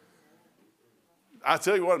 I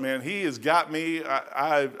tell you what, man, he has got me.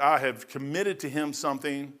 I have committed to him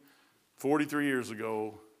something 43 years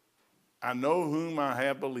ago. I know whom I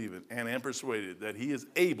have believed and am persuaded that he is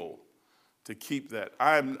able to keep that.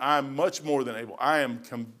 I'm much more than able. I am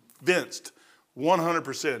convinced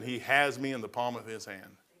 100% he has me in the palm of his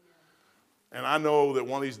hand. And I know that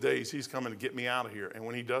one of these days he's coming to get me out of here. And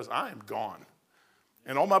when he does, I am gone.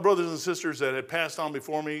 And all my brothers and sisters that had passed on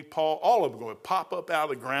before me, Paul, all of them are going to pop up out of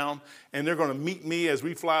the ground, and they're going to meet me as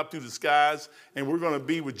we fly up through the skies, and we're going to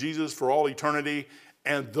be with Jesus for all eternity.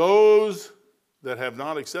 And those that have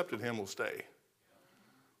not accepted him will stay.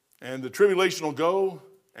 And the tribulation will go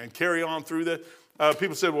and carry on through that.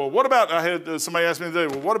 People said, well, what about, I had somebody ask me today,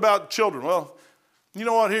 well, what about children? Well, you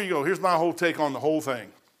know what? Here you go. Here's my whole take on the whole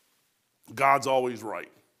thing. God's always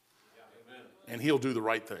right. And he'll do the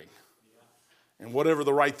right thing. And whatever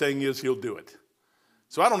the right thing is, he'll do it.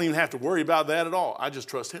 So I don't even have to worry about that at all. I just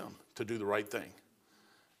trust him to do the right thing.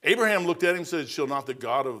 Abraham looked at him and said, shall not the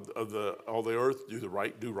God of all the earth do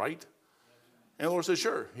right? And the Lord said,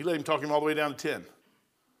 sure. He let him talk him all the way down to 10.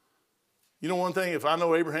 You know one thing, if I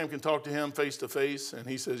know Abraham can talk to him face to face and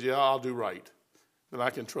he says, yeah, I'll do right, then I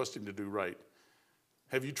can trust him to do right.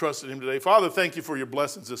 Have you trusted him today? Father, thank you for your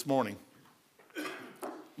blessings this morning.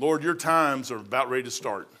 Lord, your times are about ready to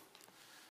start.